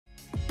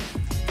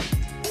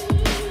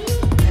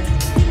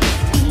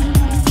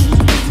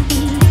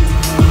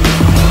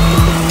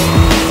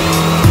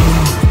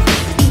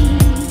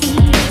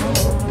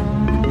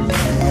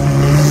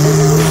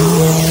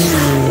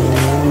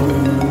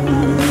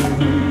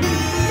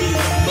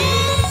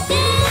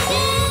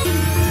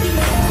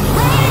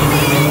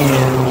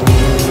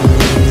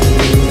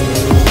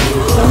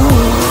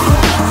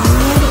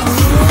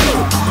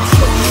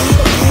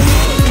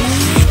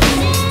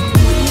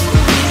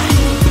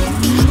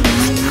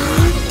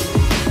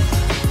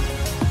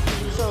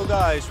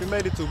guys, we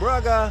made it to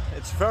Braga.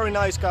 It's a very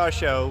nice car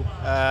show,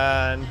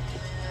 and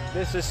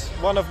this is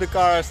one of the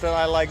cars that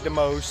I like the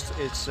most.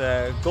 It's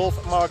a Golf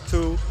Mark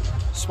II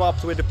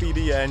swapped with a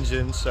PD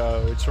engine,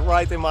 so it's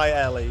right in my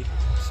alley.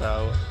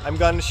 So I'm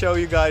gonna show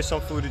you guys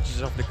some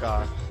footages of the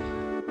car.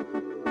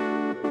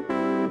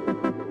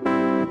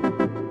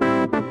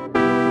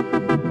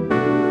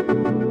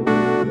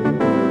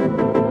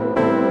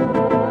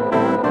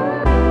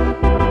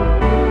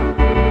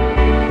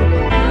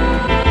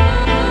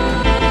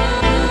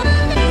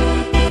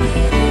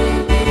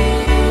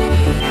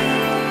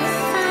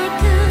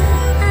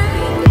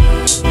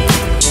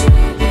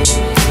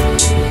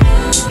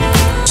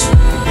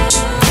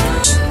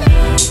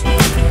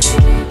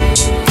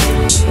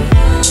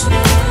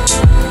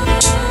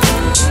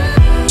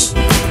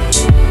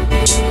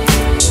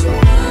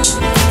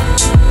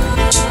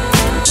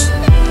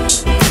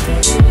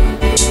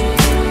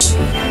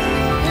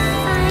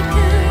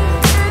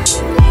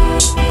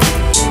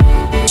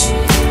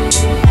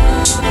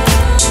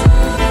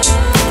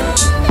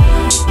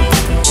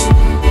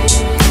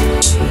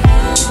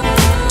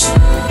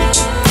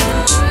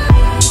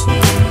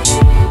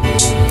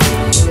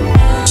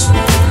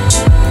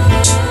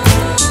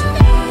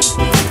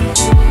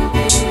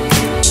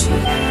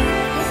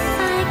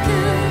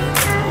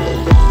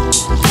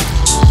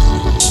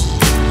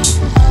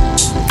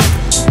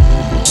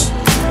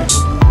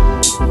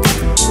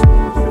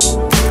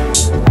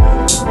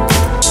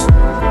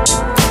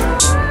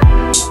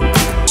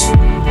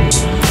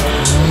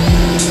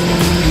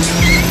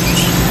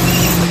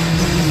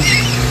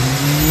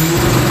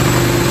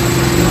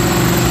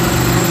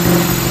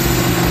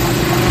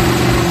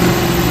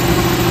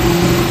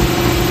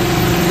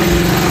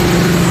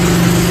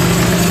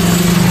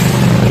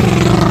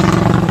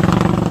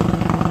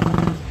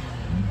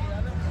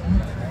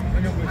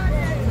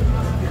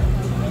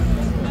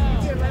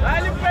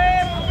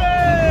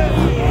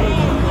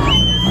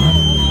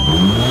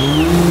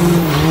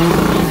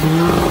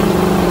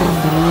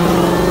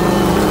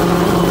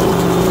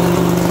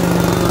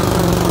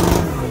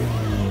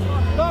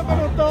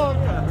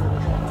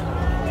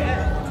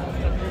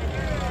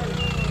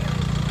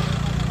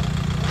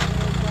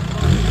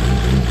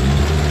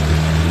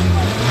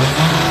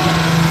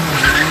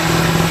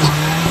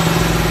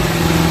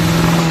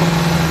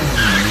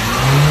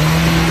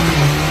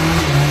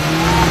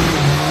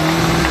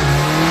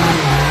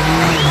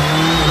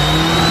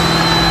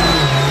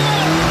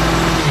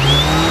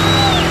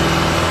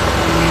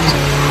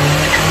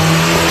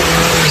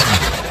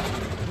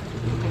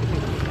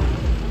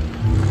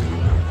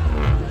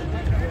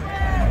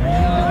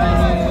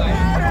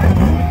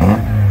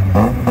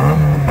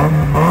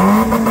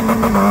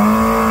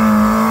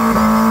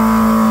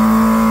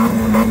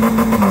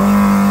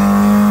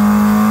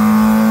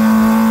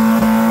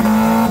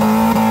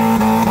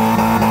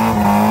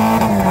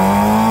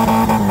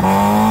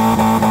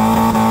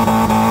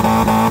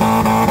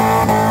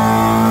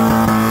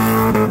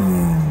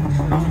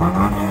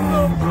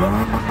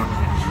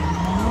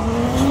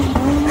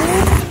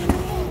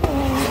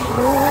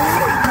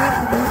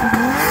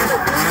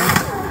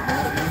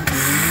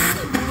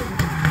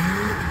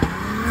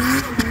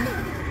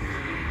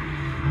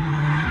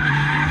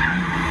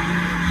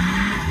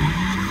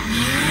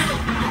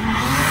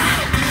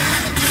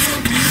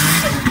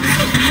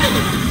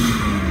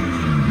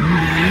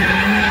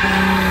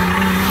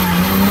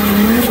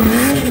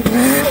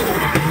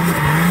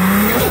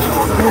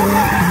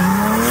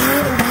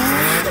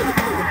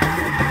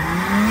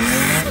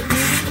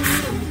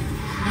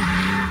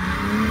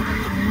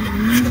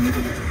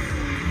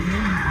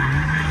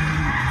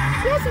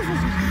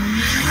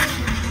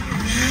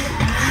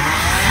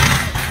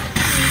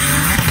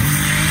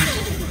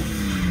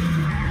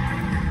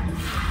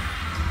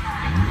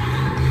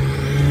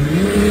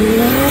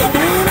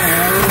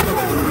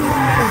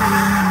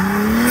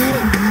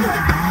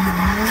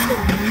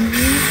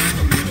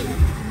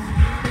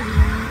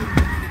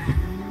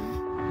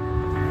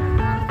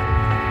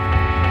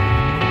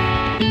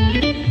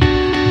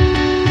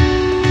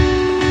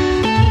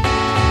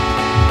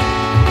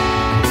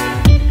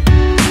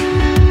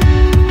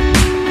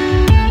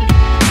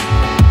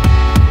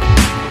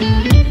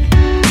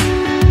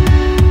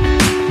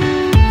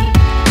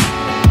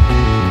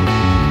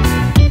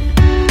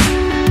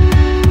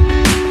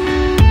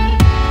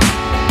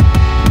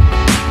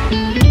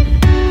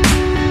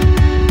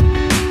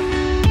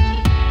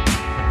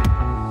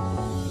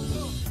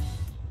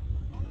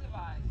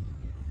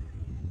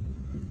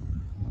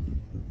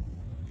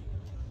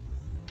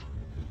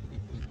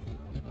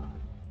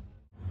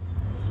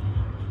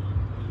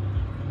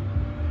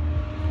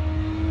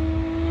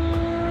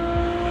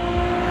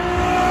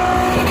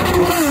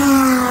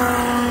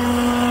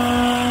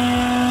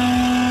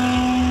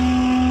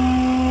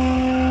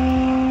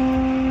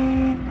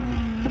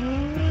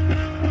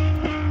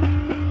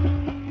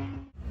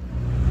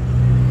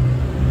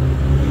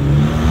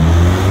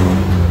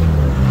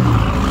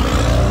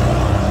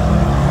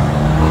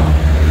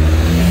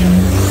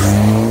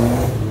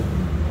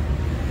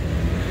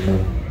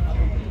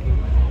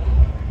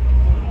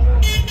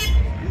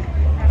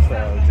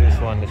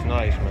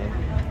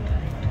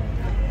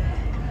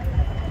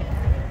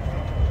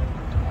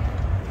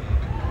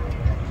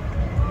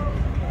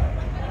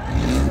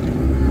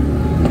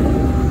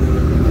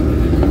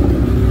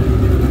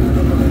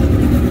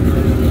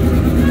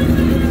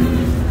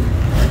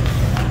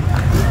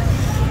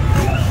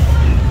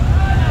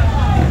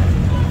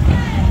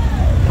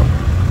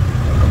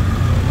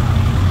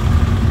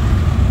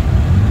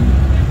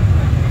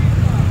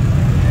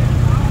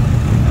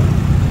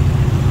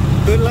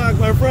 Good luck,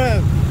 my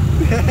friend.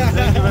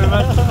 Thank you very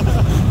much.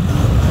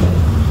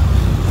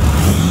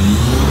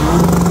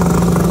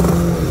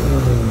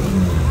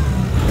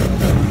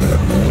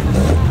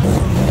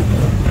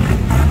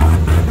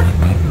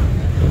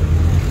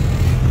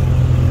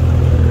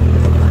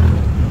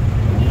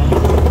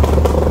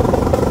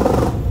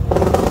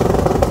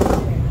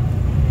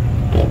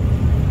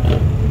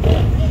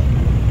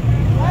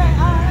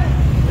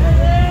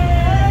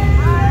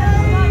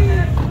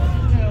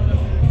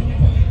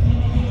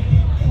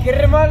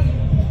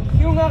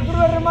 Yung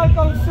grua remal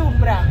con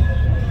Supra.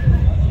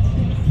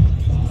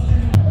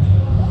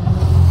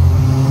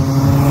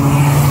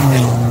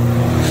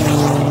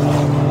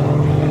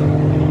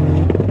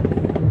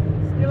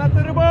 Skilla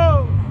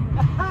turbo.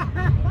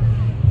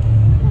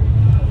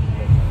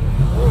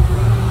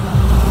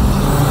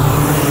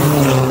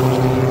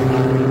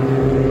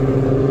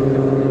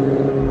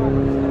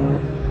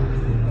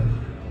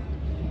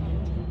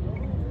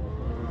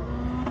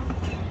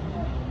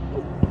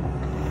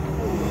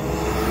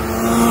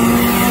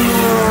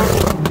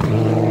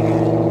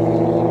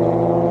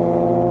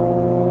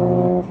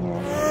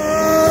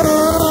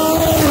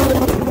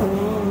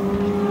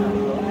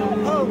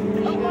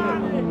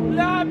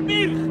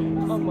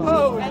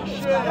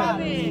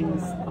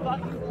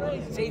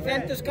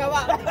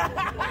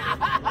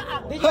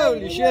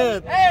 Holy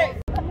shit! Hey!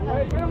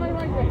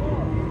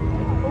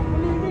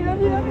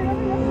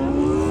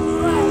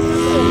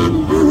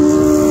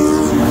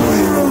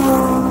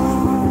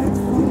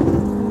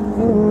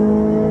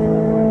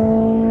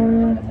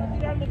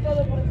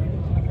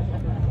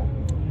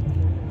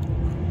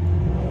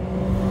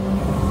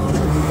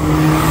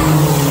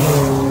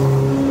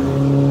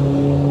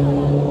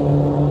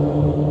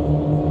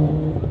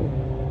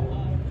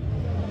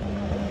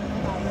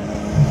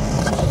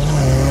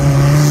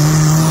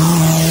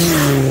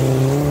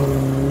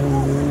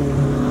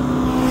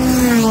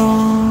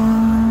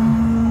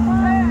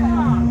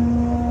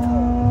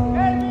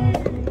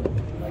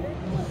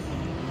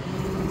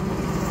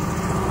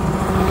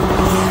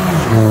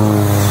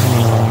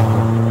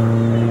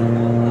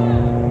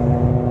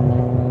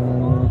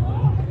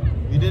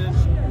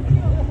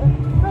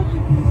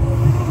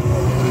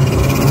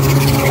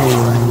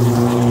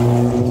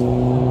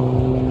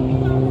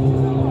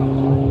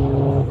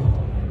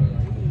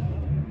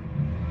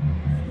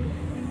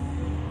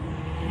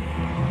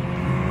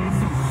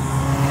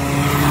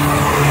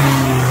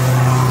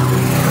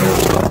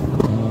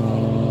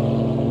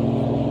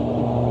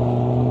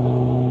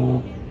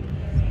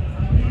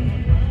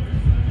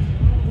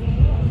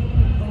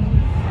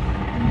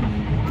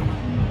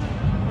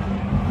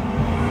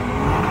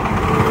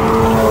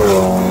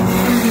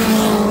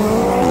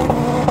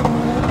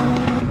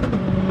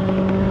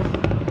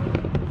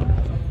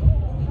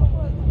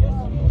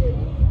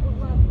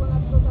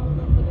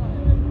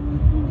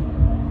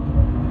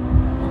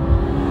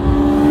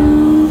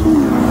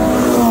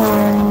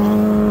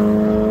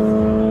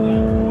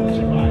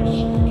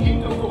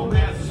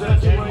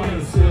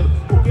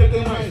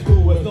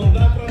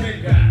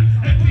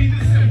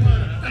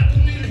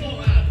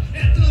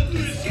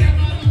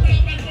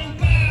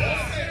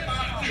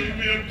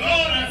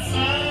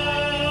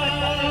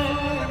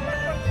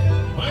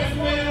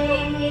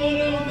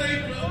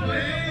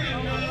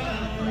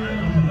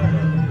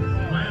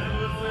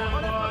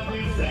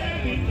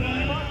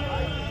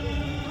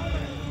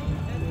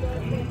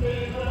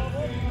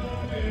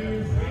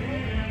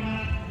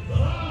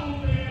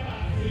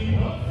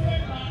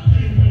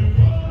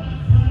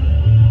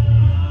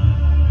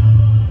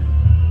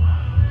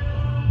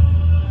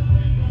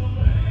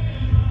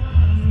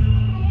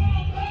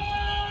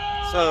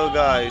 So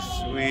guys,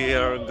 we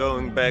are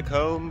going back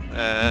home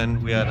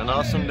and we had an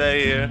awesome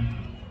day here.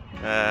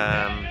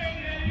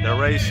 The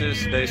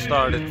races, they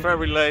started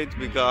very late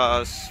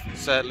because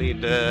sadly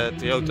the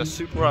Toyota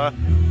Supra,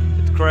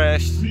 it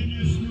crashed.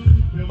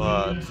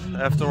 But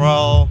after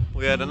all,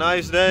 we had a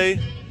nice day,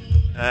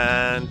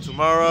 and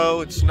tomorrow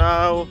it's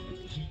now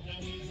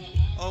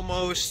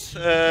almost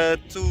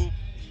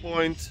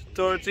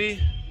 2:30,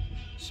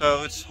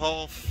 so it's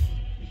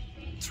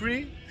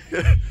 2:30.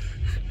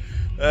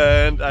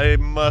 And I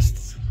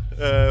must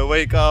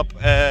wake up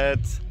at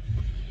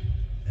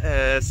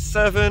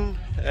 7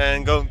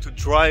 and going to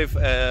drive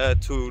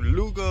to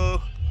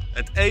Lugo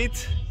at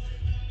 8.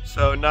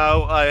 So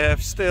now I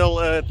have still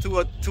a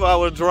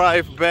 2-hour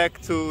drive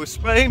back to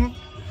Spain.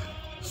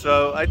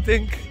 So I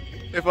think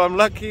if I'm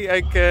lucky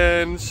I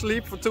can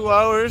sleep for 2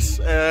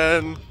 hours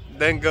and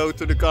then go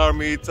to the car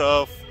meet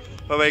of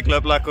Pavé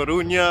Club La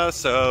Coruña.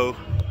 So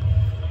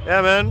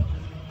yeah man,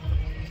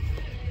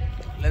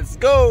 let's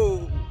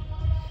go!